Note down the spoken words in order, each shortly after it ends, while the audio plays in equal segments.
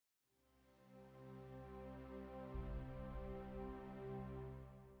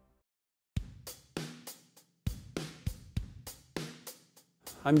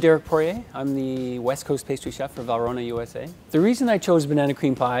I'm Derek Poirier. I'm the West Coast pastry chef for Valrhona, USA. The reason I chose banana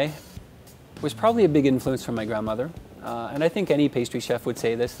cream pie was probably a big influence from my grandmother. And I think any pastry chef would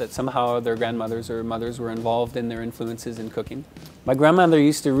say this, that somehow their grandmothers or mothers were involved in their influences in cooking. My grandmother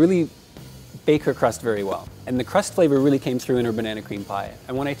used to really bake her crust very well. And the crust flavor really came through in her banana cream pie.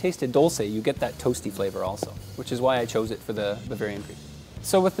 And when I tasted dulce, you get that toasty flavor also, which is why I chose it for the Bavarian cream.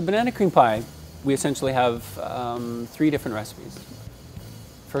 So with the banana cream pie, we essentially have 3 different recipes.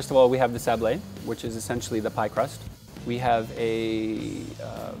 First of all, we have the sablé, which is essentially the pie crust. We have a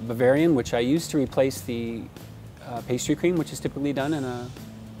Bavarian, which I use to replace the pastry cream, which is typically done in a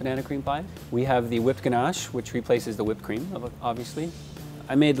banana cream pie. We have the whipped ganache, which replaces the whipped cream, obviously.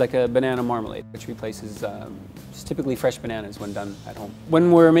 I made like a banana marmalade, which replaces just typically fresh bananas when done at home.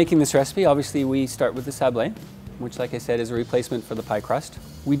 When we're making this recipe, obviously we start with the sablé, which, like I said, is a replacement for the pie crust.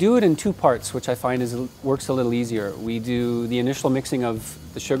 We do it in 2 parts, which I find works a little easier. We do the initial mixing of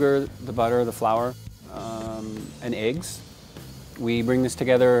the sugar, the butter, the flour, and eggs. We bring this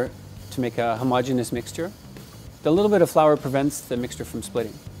together to make a homogeneous mixture. The little bit of flour prevents the mixture from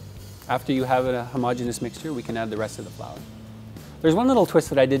splitting. After you have a homogeneous mixture, we can add the rest of the flour. There's one little twist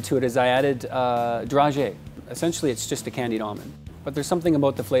that I did to it, is I added dragée. Essentially, it's just a candied almond. But there's something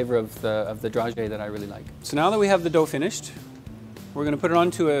about the flavor of the dragée that I really like. So now that we have the dough finished, we're going to put it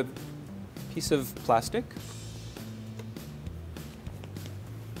onto a piece of plastic.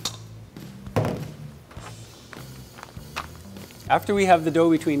 After we have the dough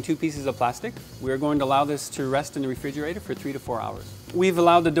between 2 pieces of plastic, we're going to allow this to rest in the refrigerator for 3 to 4 hours. We've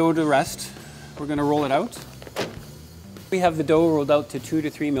allowed the dough to rest. We're going to roll it out. We have the dough rolled out to 2 to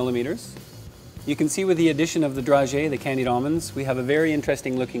 3 millimeters. You can see with the addition of the dragée, the candied almonds, we have a very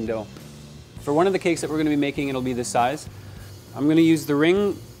interesting looking dough. For one of the cakes that we're going to be making, it'll be this size. I'm going to use the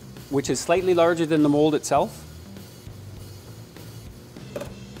ring, which is slightly larger than the mold itself.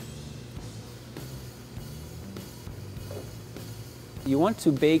 You want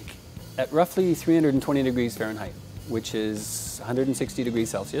to bake at roughly 320 degrees Fahrenheit, which is 160 degrees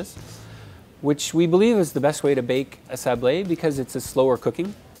Celsius, which we believe is the best way to bake a sablé because it's a slower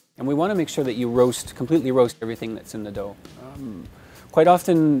cooking. And we want to make sure that you completely roast everything that's in the dough. Quite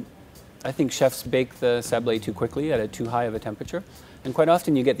often, I think chefs bake the sablé too quickly at a too high of a temperature. And quite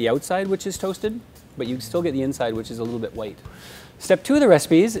often you get the outside, which is toasted, but you still get the inside, which is a little bit white. Step 2 of the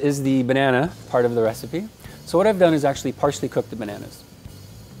recipes is the banana part of the recipe. So what I've done is actually partially cooked the bananas.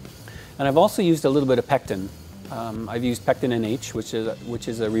 And I've also used a little bit of pectin. I've used pectin NH, which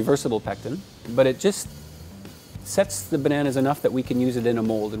is a reversible pectin, but it just sets the bananas enough that we can use it in a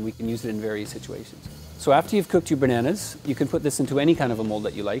mold and we can use it in various situations. So after you've cooked your bananas, you can put this into any kind of a mold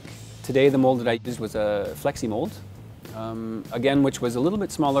that you like. Today the mold that I used was a flexi mold, again, which was a little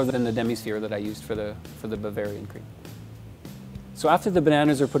bit smaller than the demi-sphere that I used for the Bavarian cream. So after the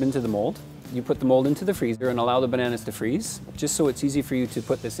bananas are put into the mold, you put the mold into the freezer and allow the bananas to freeze, just so it's easy for you to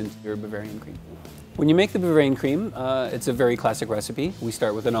put this into your Bavarian cream. When you make the Bavarian cream, it's a very classic recipe. We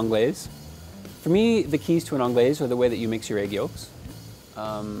start with an anglaise. For me, the keys to an anglaise are the way that you mix your egg yolks.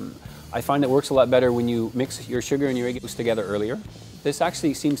 I find it works a lot better when you mix your sugar and your egg yolks together earlier. This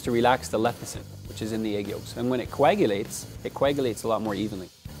actually seems to relax the lecithin, which is in the egg yolks. And when it coagulates a lot more evenly.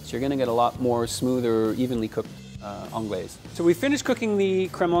 So you're going to get a lot more smoother, evenly cooked anglaise. So we finished cooking the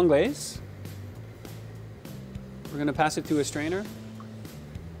crème anglaise. We're going to pass it through a strainer.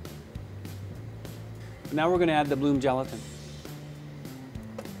 Now we're going to add the bloom gelatin.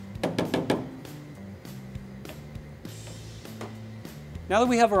 Now that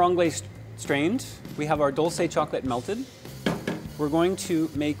we have our anglaise strained, we have our dulce chocolate melted, we're going to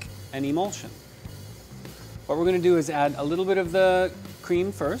make an emulsion. What we're going to do is add a little bit of the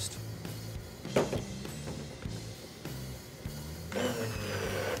cream first.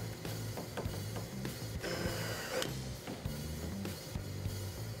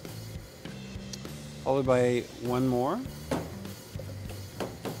 Followed by one more.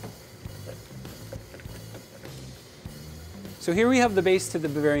 So here we have the base to the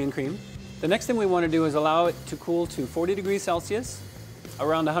Bavarian cream. The next thing we want to do is allow it to cool to 40 degrees Celsius,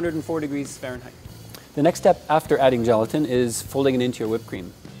 around 104 degrees Fahrenheit. The next step after adding gelatin is folding it into your whipped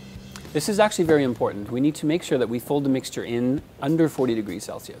cream. This is actually very important. We need to make sure that we fold the mixture in under 40 degrees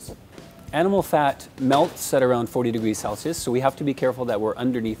Celsius. Animal fat melts at around 40 degrees Celsius, so we have to be careful that we're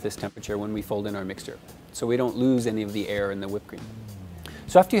underneath this temperature when we fold in our mixture, so we don't lose any of the air in the whipped cream.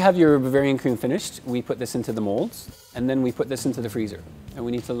 So after you have your Bavarian cream finished, we put this into the molds, and then we put this into the freezer, and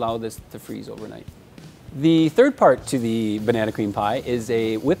we need to allow this to freeze overnight. The third part to the banana cream pie is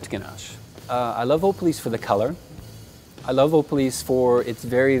a whipped ganache. I love Opolis for the color. I love Opolis for its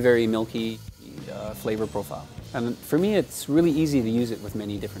very, very milky, flavor profile. And for me, it's really easy to use it with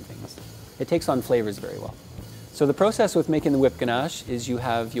many different things. It takes on flavors very well. So the process with making the whipped ganache is you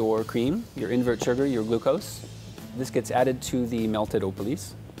have your cream, your invert sugar, your glucose. This gets added to the melted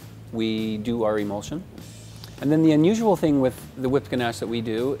opolis. We do our emulsion. And then the unusual thing with the whipped ganache that we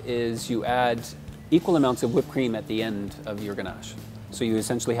do is you add equal amounts of whipped cream at the end of your ganache. So you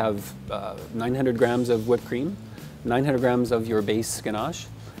essentially have 900 grams of whipped cream, 900 grams of your base ganache.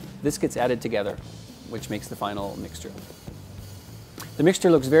 This gets added together, which makes the final mixture. The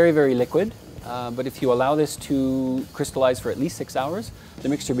mixture looks very, very liquid, but if you allow this to crystallize for at least 6 hours, the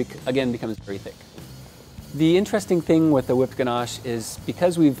mixture again becomes very thick. The interesting thing with the whipped ganache is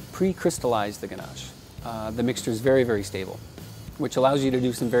because we've pre-crystallized the ganache, the mixture is very, very stable, which allows you to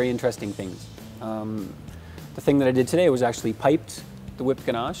do some very interesting things. The thing that I did today was actually piped the whipped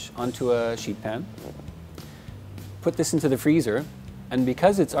ganache onto a sheet pan, put this into the freezer, and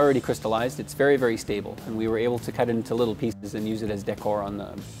because it's already crystallized, it's very, very stable, and we were able to cut it into little pieces and use it as decor on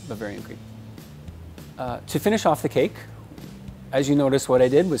the Bavarian cream. To finish off the cake, as you notice, what I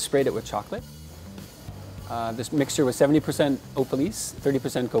did was sprayed it with chocolate. This mixture was 70% opolis,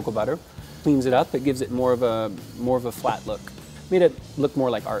 30% cocoa butter. Cleans it up, it gives it more of a flat look. Made it look more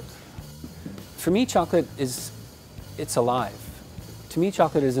like art. For me, chocolate it's alive. To me,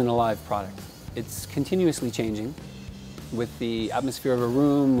 chocolate is an alive product. It's continuously changing with the atmosphere of a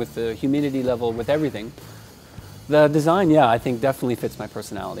room, with the humidity level, with everything. The design, yeah, I think definitely fits my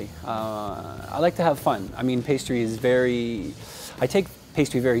personality. I like to have fun. I mean, pastry is I take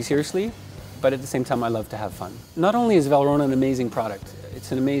pastry very seriously, but at the same time, I love to have fun. Not only is Valrhona an amazing product,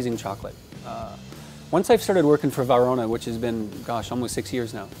 it's an amazing chocolate. Once I've started working for Valrhona, which has been, gosh, almost 6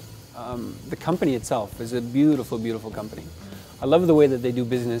 years now, the company itself is a beautiful, beautiful company. I love the way that they do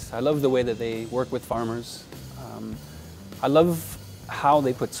business. I love the way that they work with farmers. I love how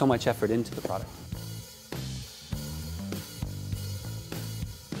they put so much effort into the product.